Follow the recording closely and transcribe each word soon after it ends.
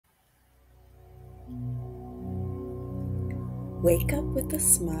Wake Up with a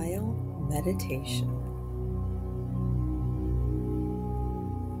Smile meditation.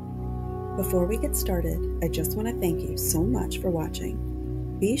 Before we get started, I just want to thank you so much for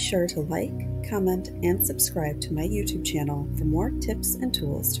watching. Be sure to like, comment, and subscribe to my YouTube channel for more tips and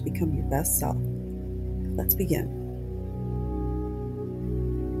tools to become your best self. Let's begin.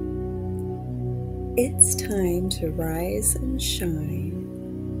 It's time to rise and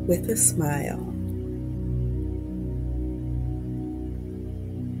shine with a smile.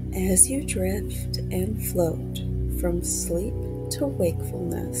 As you drift and float from sleep to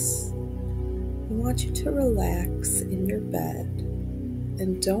wakefulness, I want you to relax in your bed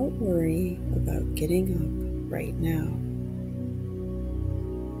and don't worry about getting up right now.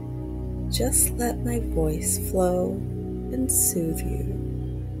 Just let my voice flow and soothe you.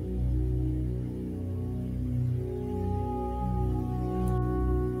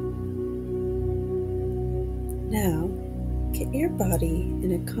 Now, get your body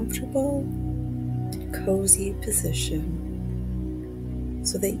in a comfortable and cozy position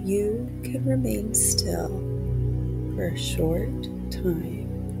so that you can remain still for a short time.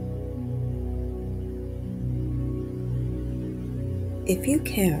 If you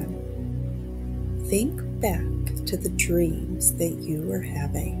can, think back to the dreams that you were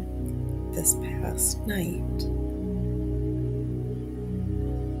having this past night.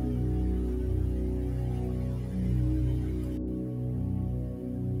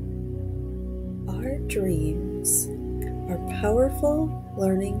 Our dreams are powerful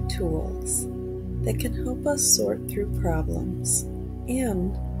learning tools that can help us sort through problems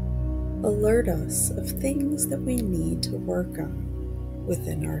and alert us of things that we need to work on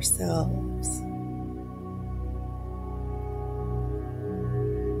within ourselves.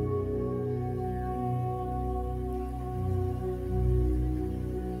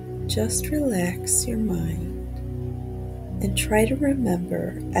 Just relax your mind and try to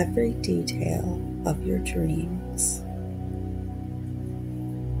remember every detail of your dreams.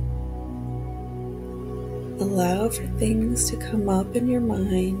 Allow for things to come up in your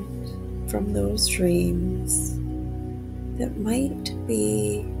mind from those dreams that might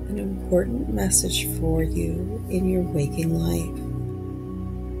be an important message for you in your waking life.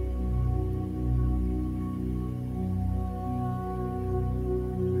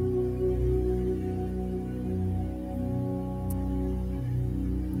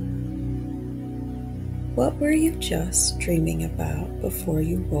 What were you just dreaming about before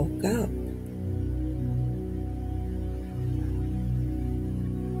you woke up?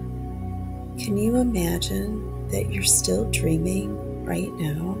 Can you imagine that you're still dreaming right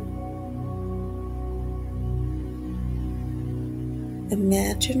now?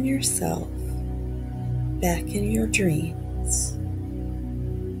 Imagine yourself back in your dreams,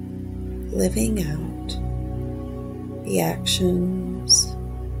 living out the actions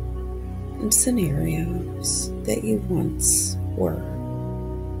and scenarios that you once were.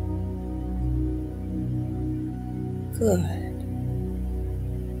 Good.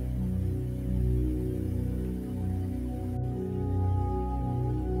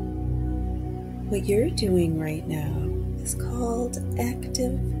 What you're doing right now is called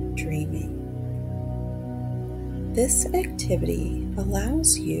active dreaming. This activity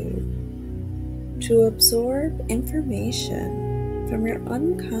allows you to absorb information from your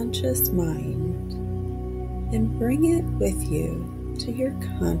unconscious mind and bring it with you to your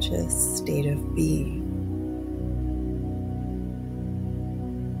conscious state of being.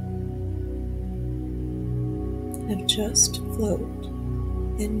 Now just float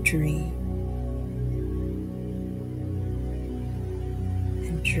and dream.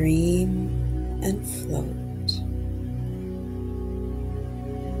 And dream and float.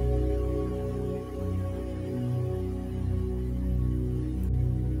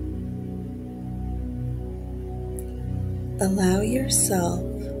 Allow yourself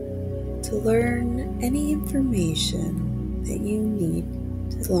to learn any information that you need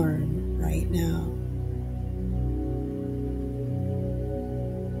to learn right now.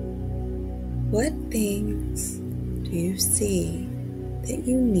 What things do you see that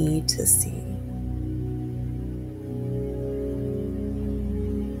you need to see?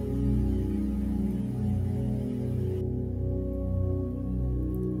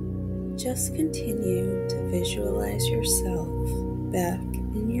 Just continue to visualize yourself back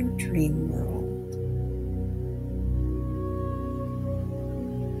in your dream world.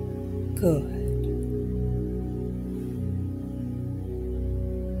 Good.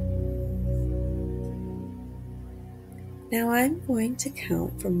 Now I'm going to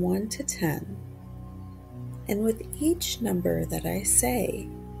count from 1 to 10, and with each number that I say,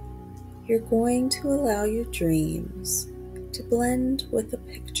 you're going to allow your dreams to blend with a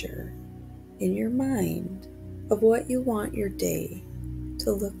picture in your mind of what you want your day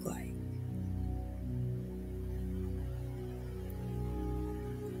to look like.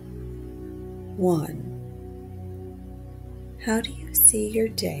 One, how do you see your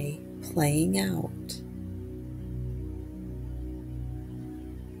day playing out?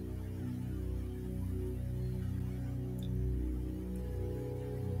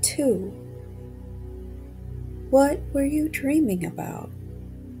 Two, what were you dreaming about?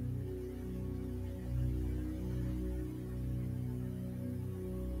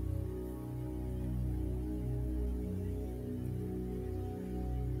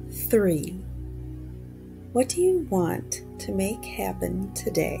 Three, what do you want to make happen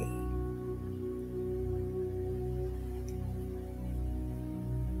today?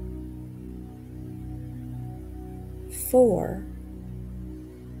 Four,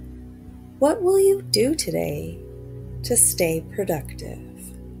 what will you do today to stay productive?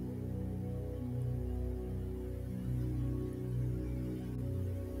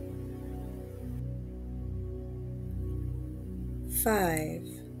 Five,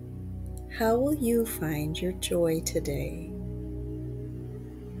 how will you find your joy today?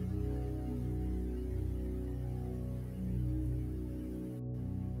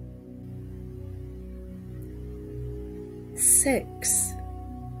 Six,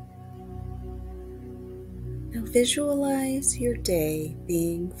 now visualize your day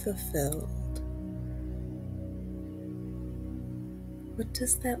being fulfilled. What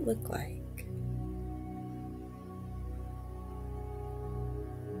does that look like?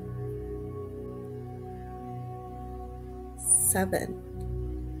 Seven,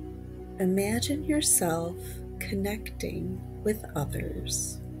 imagine yourself connecting with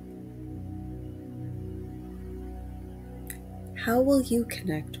others. How will you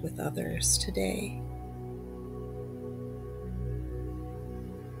connect with others today?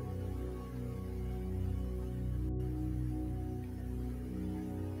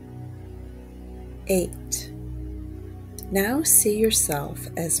 8. Now see yourself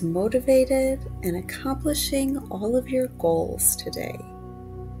as motivated and accomplishing all of your goals today.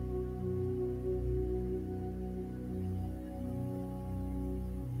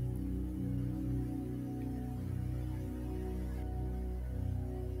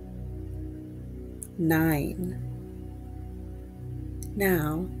 9.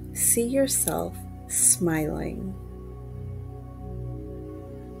 Now see yourself smiling.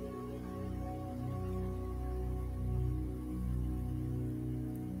 10.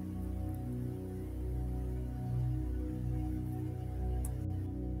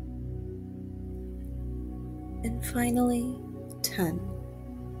 And finally, 10.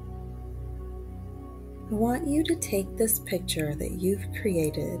 I want you to take this picture that you've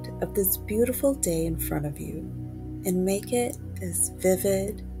created of this beautiful day in front of you and make it as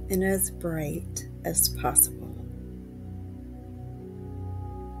vivid and as bright as possible.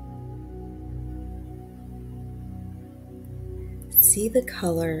 See the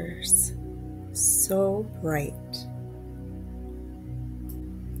colors, so bright.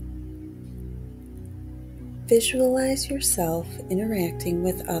 Visualize yourself interacting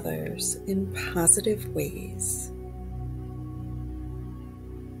with others in positive ways.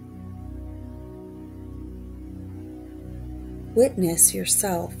 Witness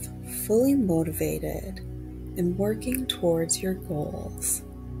yourself fully motivated and working towards your goals.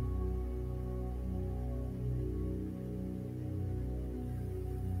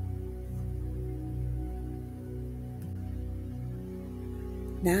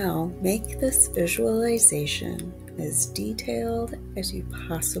 Now make this visualization as detailed as you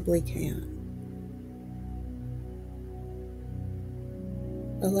possibly can.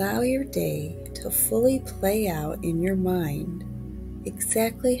 Allow your day to fully play out in your mind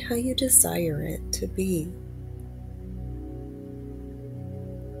exactly how you desire it to be.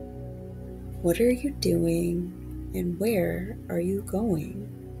 What are you doing and where are you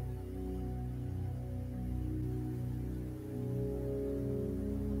going?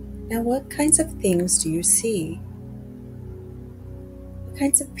 Now, what kinds of things do you see? What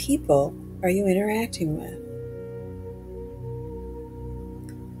kinds of people are you interacting with?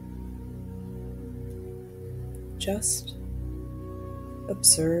 Just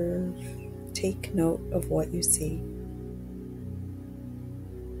observe, take note of what you see.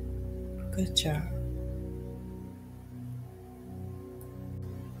 Good job.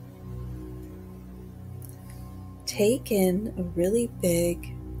 Take in a really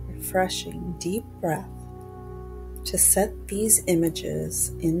big, refreshing, deep breath to set these images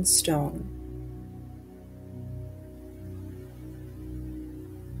in stone.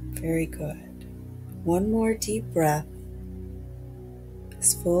 Very good. One more deep breath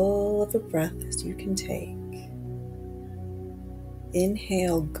as full of a breath as you can take.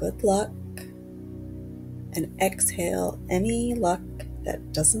 Inhale good luck and exhale any luck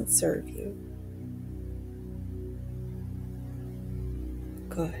that doesn't serve you.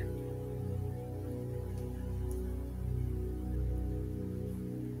 Good.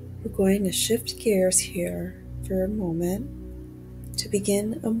 We're going to shift gears here for a moment to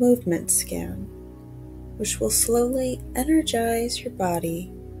begin a movement scan, which will slowly energize your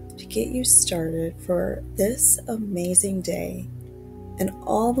body to get you started for this amazing day and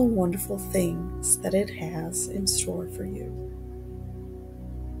all the wonderful things that it has in store for you.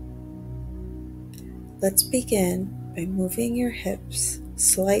 Let's begin by moving your hips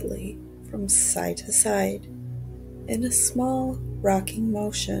slightly from side to side in a small rocking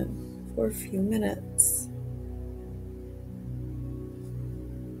motion for a few minutes.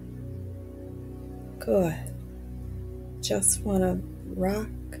 Good. Just want to rock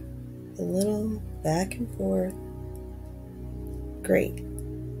a little back and forth. Great.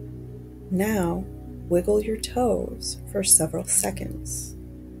 Now wiggle your toes for several seconds.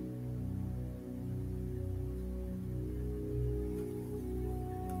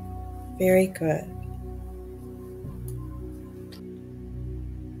 Very good.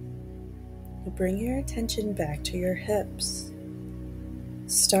 Now bring your attention back to your hips.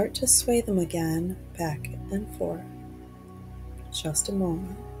 Start to sway them again back and forth. Just a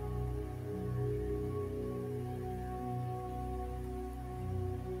moment.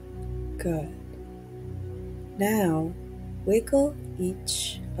 Good. Now wiggle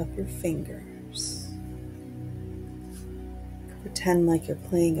each of your fingers. Pretend like you're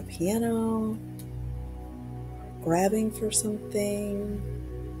playing a piano, grabbing for something.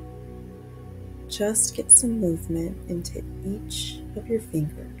 Just get some movement into each of your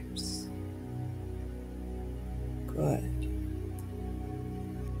fingers. Good.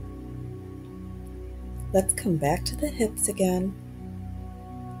 Let's come back to the hips again.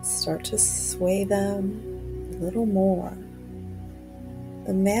 Start to sway them a little more.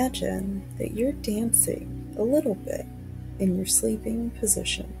 Imagine that you're dancing a little bit in your sleeping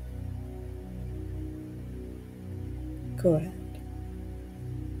position. Good.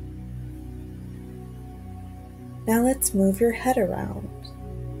 Now let's move your head around.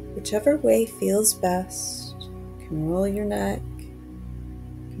 Whichever way feels best. You can roll your neck.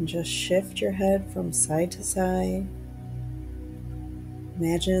 You can just shift your head from side to side.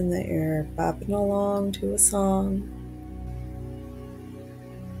 Imagine that you're bopping along to a song.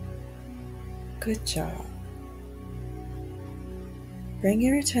 Good job. Bring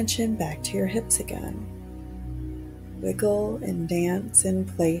your attention back to your hips again. Wiggle and dance in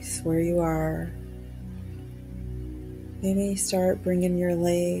place where you are. Maybe start bringing your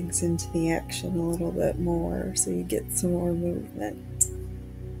legs into the action a little bit more so you get some more movement.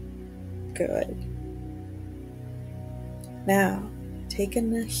 Good. Now, take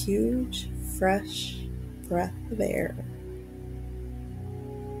in a huge, fresh breath of air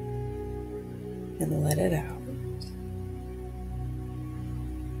and let it out.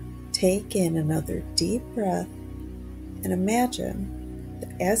 Take in another deep breath and imagine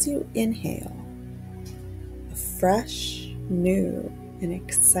that as you inhale, a fresh, new, and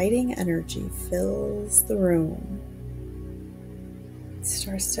exciting energy fills the room. It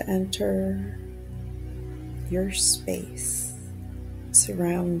starts to enter your space,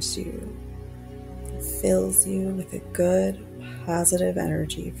 surrounds you, and fills you with a good, positive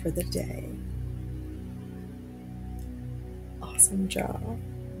energy for the day. Awesome job.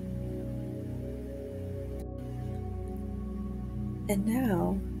 And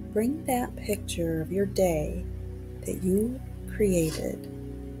now, bring that picture of your day that you created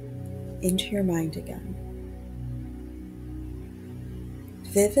into your mind again.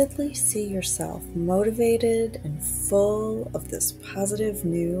 Vividly see yourself motivated and full of this positive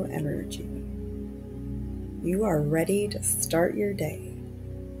new energy. You are ready to start your day.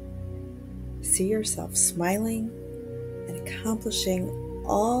 See yourself smiling and accomplishing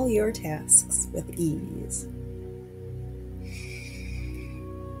all your tasks with ease.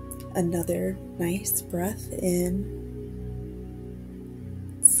 Another nice breath in,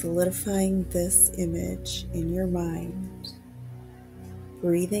 solidifying this image in your mind,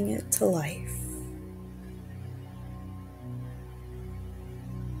 breathing it to life.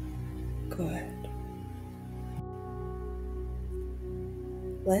 Good.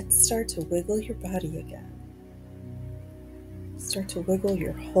 Let's start to wiggle your body again. Start to wiggle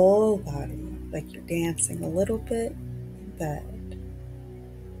your whole body like you're dancing a little bit in bed.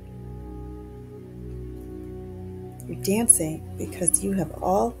 You're dancing because you have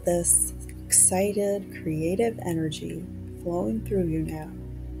all this excited, creative energy flowing through you now,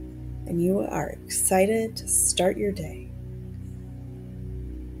 and you are excited to start your day.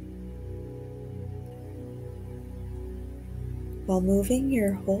 While moving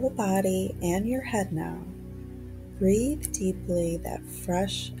your whole body and your head now, breathe deeply that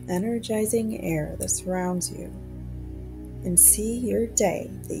fresh, energizing air that surrounds you, and see your day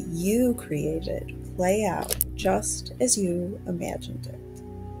that you created play out just as you imagined it.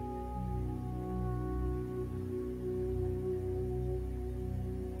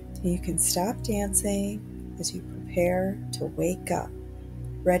 You can stop dancing as you prepare to wake up,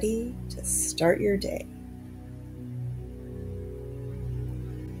 ready to start your day.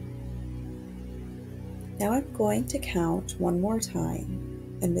 Now I'm going to count one more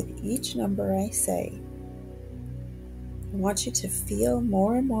time, and with each number I say, I want you to feel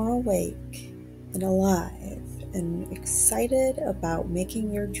more and more awake and alive and excited about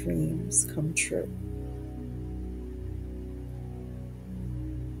making your dreams come true.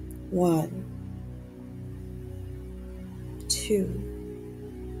 1, 2,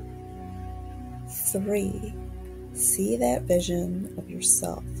 3. See that vision of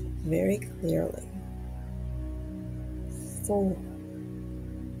yourself very clearly. 4,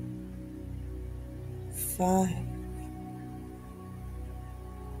 5,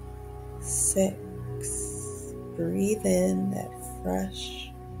 6. Breathe in that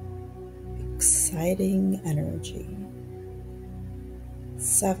fresh, exciting energy.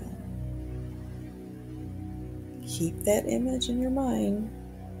 7. Keep that image in your mind.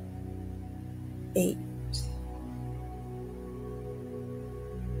 8,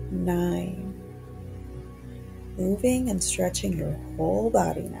 9. Moving and stretching your whole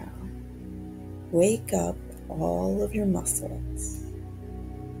body now. Wake up all of your muscles.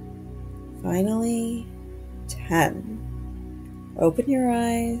 Finally, 10. Open your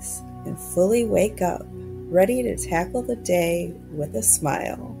eyes and fully wake up, ready to tackle the day with a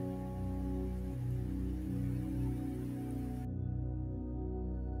smile.